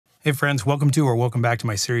Hey friends, welcome back to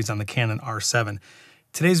my series on the Canon R7.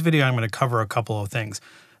 Today's video I'm going to cover a couple of things.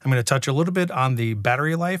 I'm going to touch a little bit on the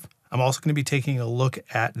battery life. I'm also going to be taking a look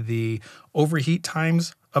at the overheat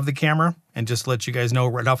times of the camera, and just to let you guys know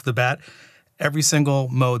right off the bat, every single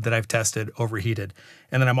mode that I've tested overheated.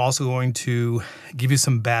 And then I'm also going to give you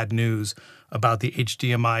some bad news about the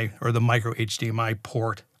HDMI or the micro HDMI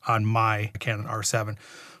port on my Canon R7.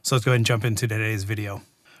 So let's go ahead and jump into today's video.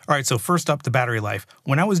 All right, so first up, the battery life.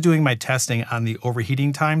 When I was doing my testing on the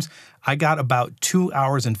overheating times, I got about 2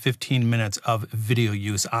 hours and 15 minutes of video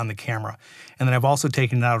use on the camera. And then I've also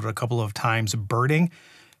taken it out a couple of times birding,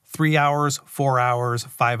 3 hours, 4 hours,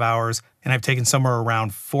 5 hours, and I've taken somewhere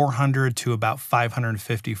around 400 to about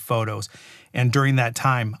 550 photos. And during that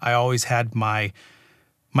time, I always had my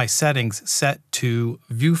settings set to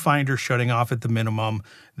viewfinder shutting off at the minimum,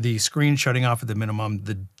 the screen shutting off at the minimum,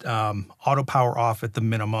 the auto power off at the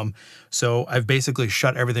minimum. So I've basically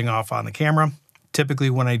shut everything off on the camera. Typically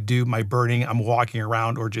when I do my birding, I'm walking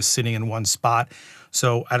around or just sitting in one spot.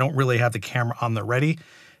 So I don't really have the camera on the ready.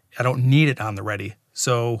 I don't need it on the ready.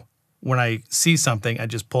 So when I see something, I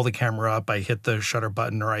just pull the camera up, I hit the shutter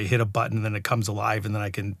button, or I hit a button and then it comes alive and then I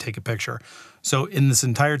can take a picture. So in this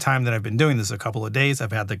entire time that I've been doing this, a couple of days,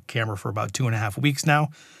 I've had the camera for about 2.5 weeks now.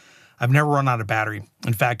 I've never run out of battery.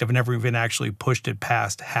 In fact, I've never even actually pushed it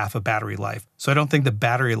past half a battery life. So I don't think the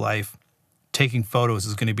battery life taking photos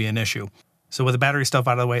is going to be an issue. So with the battery stuff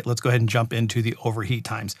out of the way, let's go ahead and jump into the overheat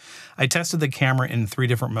times. I tested the camera in 3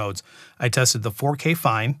 different modes. I tested the 4K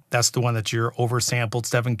fine. That's the one that you're oversampled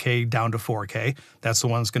 7K down to 4K. That's the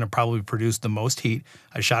one that's going to probably produce the most heat.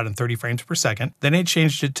 I shot in 30 frames per second. Then I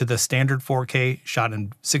changed it to the standard 4K, shot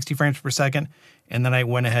in 60 frames per second. And then I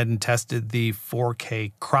went ahead and tested the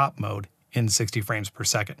 4K crop mode in 60 frames per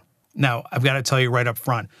second. Now, I've got to tell you right up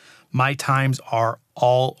front, my times are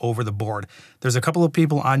all over the board. There's a couple of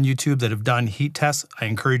people on YouTube that have done heat tests. I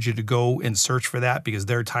encourage you to go and search for that because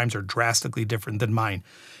their times are drastically different than mine.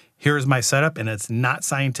 Here is my setup, and it's not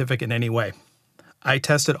scientific in any way. I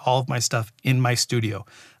tested all of my stuff in my studio.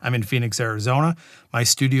 I'm in Phoenix, Arizona. My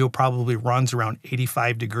studio probably runs around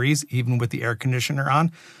 85 degrees, even with the air conditioner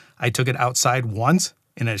on. I took it outside once,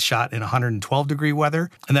 and it shot in 112 degree weather.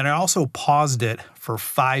 And then I also paused it for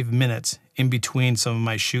 5 minutes in between some of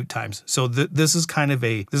my shoot times. So this is kind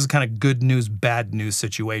of good news, bad news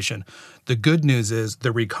situation. The good news is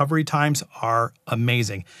the recovery times are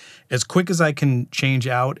amazing. As quick as I can change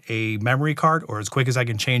out a memory card, or as quick as I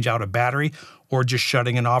can change out a battery, or just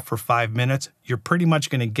shutting it off for 5 minutes, you're pretty much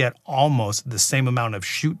going to get almost the same amount of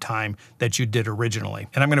shoot time that you did originally.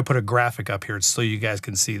 And I'm going to put a graphic up here so you guys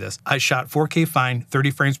can see this. I shot 4K fine,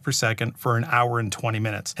 30 frames per second for 1 hour and 20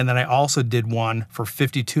 minutes. And then I also did one for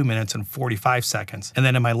 52 minutes and 45 seconds. And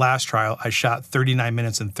then in my last trial, I shot 39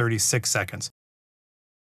 minutes and 36 seconds.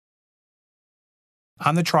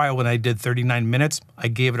 On the trial, when I did 39 minutes, I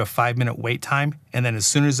gave it a 5-minute wait time. And then as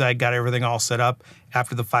soon as I got everything all set up,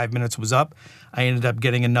 after the 5 minutes was up, I ended up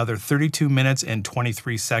getting another 32 minutes and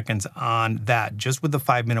 23 seconds on that, just with the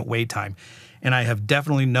 5-minute wait time. And I have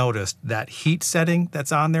definitely noticed that heat setting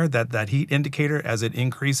that's on there, that heat indicator as it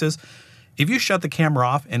increases. If you shut the camera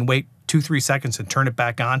off and wait 2-3 seconds and turn it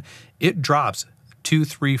back on, it drops 2,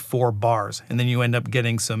 3, 4 bars. And then you end up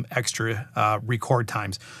getting some extra record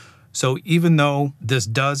times. So even though this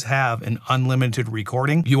does have an unlimited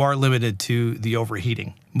recording, you are limited to the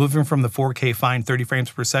overheating. Moving from the 4K fine 30 frames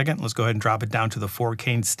per second, let's go ahead and drop it down to the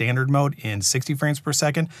 4K standard mode in 60 frames per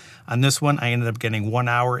second. On this one, I ended up getting 1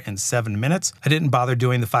 hour and 7 minutes. I didn't bother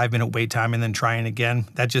doing the 5-minute wait time and then trying again.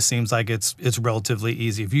 That just seems like it's relatively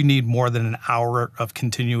easy. If you need more than an hour of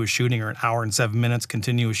continuous shooting or 1 hour and 7 minutes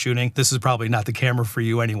continuous shooting, this is probably not the camera for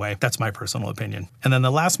you anyway. That's my personal opinion. And then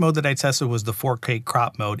the last mode that I tested was the 4K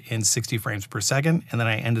crop mode in 60 frames per second. And then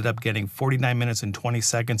I ended up getting 49 minutes and 20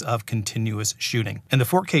 seconds of continuous shooting. And the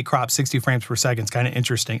 4K crop 60 frames per second is kind of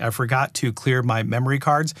interesting. I forgot to clear my memory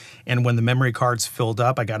cards, and when the memory cards filled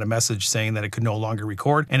up, I got a message saying that it could no longer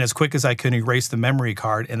record. And as quick as I could erase the memory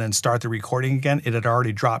card and then start the recording again, it had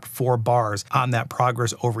already dropped 4 bars on that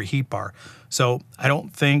progress overheat bar. So I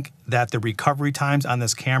don't think that the recovery times on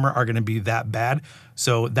this camera are going to be that bad.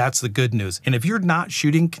 So that's the good news. And if you're not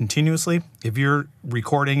shooting continuously, if you're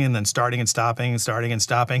recording and then starting and stopping and starting and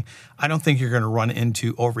stopping, I don't think you're going to run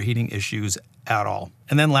into overheating issues at all.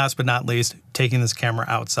 And then last but not least, taking this camera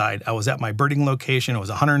outside. I was at my birding location. It was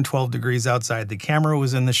 112 degrees outside. The camera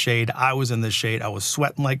was in the shade. I was in the shade. I was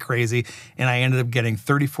sweating like crazy. And I ended up getting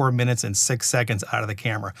 34 minutes and 6 seconds out of the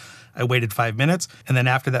camera. I waited 5 minutes. And then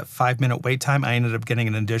after that 5-minute wait wait time, I ended up getting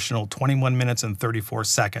an additional 21 minutes and 34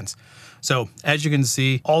 seconds. So as you can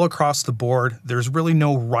see, all across the board, there's really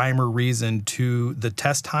no rhyme or reason to the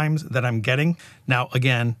test times that I'm getting. Now,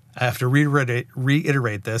 again, I have to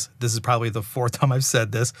reiterate this. This is probably the fourth time I've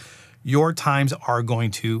said this. Your times are going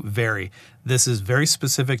to vary. This is very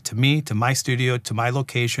specific to me, to my studio, to my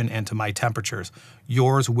location, and to my temperatures.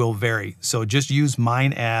 Yours will vary. So just use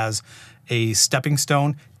mine as a stepping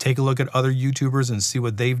stone. Take a look at other YouTubers and see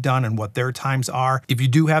what they've done and what their times are. If you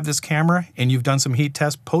do have this camera and you've done some heat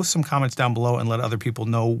tests, post some comments down below and let other people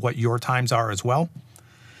know what your times are as well.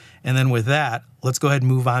 And then with that, let's go ahead and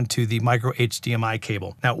move on to the micro HDMI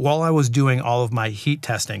cable. Now, while I was doing all of my heat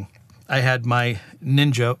testing, I had my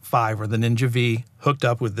Ninja 5 or the Ninja V hooked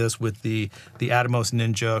up with this with the Atomos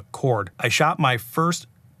Ninja cord. I shot my first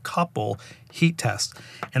couple heat tests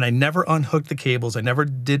and I never unhooked the cables. I never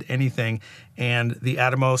did anything, and the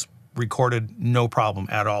Atomos recorded no problem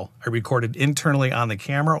at all. I recorded internally on the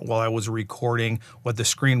camera while I was recording what the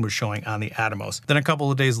screen was showing on the Atomos. Then a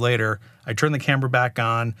couple of days later, I turned the camera back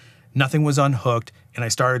on, nothing was unhooked, and I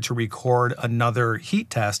started to record another heat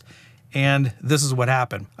test. And this is what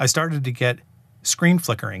happened. I started to get screen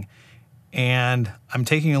flickering, and I'm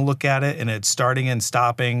taking a look at it and it's starting and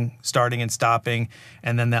stopping,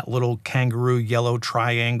 and then that little kangaroo yellow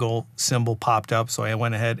triangle symbol popped up. So I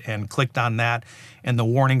went ahead and clicked on that, and the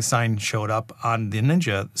warning sign showed up on the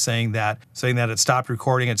Ninja saying that it stopped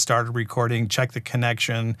recording, it started recording, check the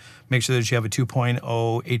connection, make sure that you have a 2.0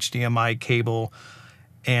 HDMI cable,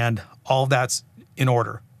 and all that's in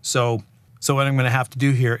order. So what I'm going to have to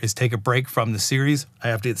do here is take a break from the series. I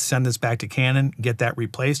have to send this back to Canon, get that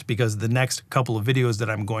replaced, because the next couple of videos that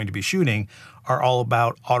I'm going to be shooting are all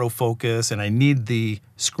about autofocus, and I need the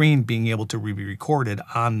screen being able to be recorded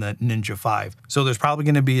on the Ninja 5. So there's probably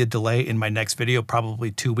going to be a delay in my next video, probably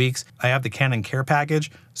 2 weeks. I have the Canon Care package,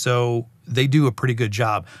 so they do a pretty good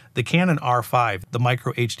job. The Canon R5, the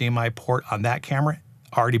micro HDMI port on that camera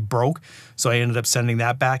already broke, so I ended up sending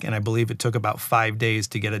that back, and I believe it took about 5 days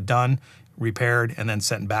to get it done, repaired, and then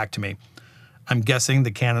sent back to me. I'm guessing the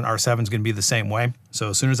Canon R7 is going to be the same way. So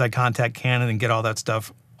as soon as I contact Canon and get all that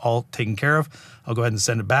stuff all taken care of, I'll go ahead and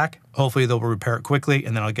send it back. Hopefully they'll repair it quickly,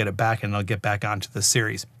 and then I'll get it back and I'll get back onto the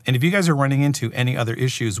series. And if you guys are running into any other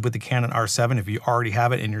issues with the Canon R7, if you already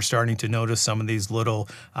have it and you're starting to notice some of these little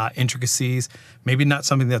intricacies, maybe not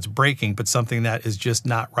something that's breaking, but something that is just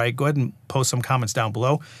not right, go ahead and post some comments down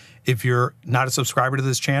below. If you're not a subscriber to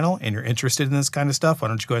this channel and you're interested in this kind of stuff, why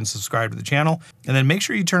don't you go ahead and subscribe to the channel? And then make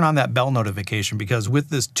sure you turn on that bell notification, because with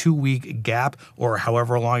this 2-week gap, or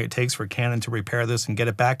however long it takes for Canon to repair this and get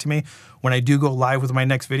it back to me, when I do go live with my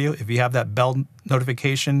next video, if you have that bell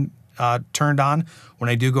notification turned on,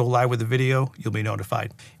 when I do go live with the video, you'll be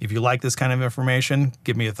notified. If you like this kind of information,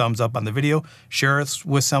 give me a thumbs up on the video. Share it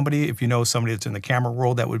with somebody if you know somebody that's in the camera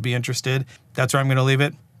world that would be interested. That's where I'm going to leave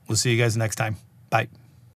it. We'll see you guys next time. Bye.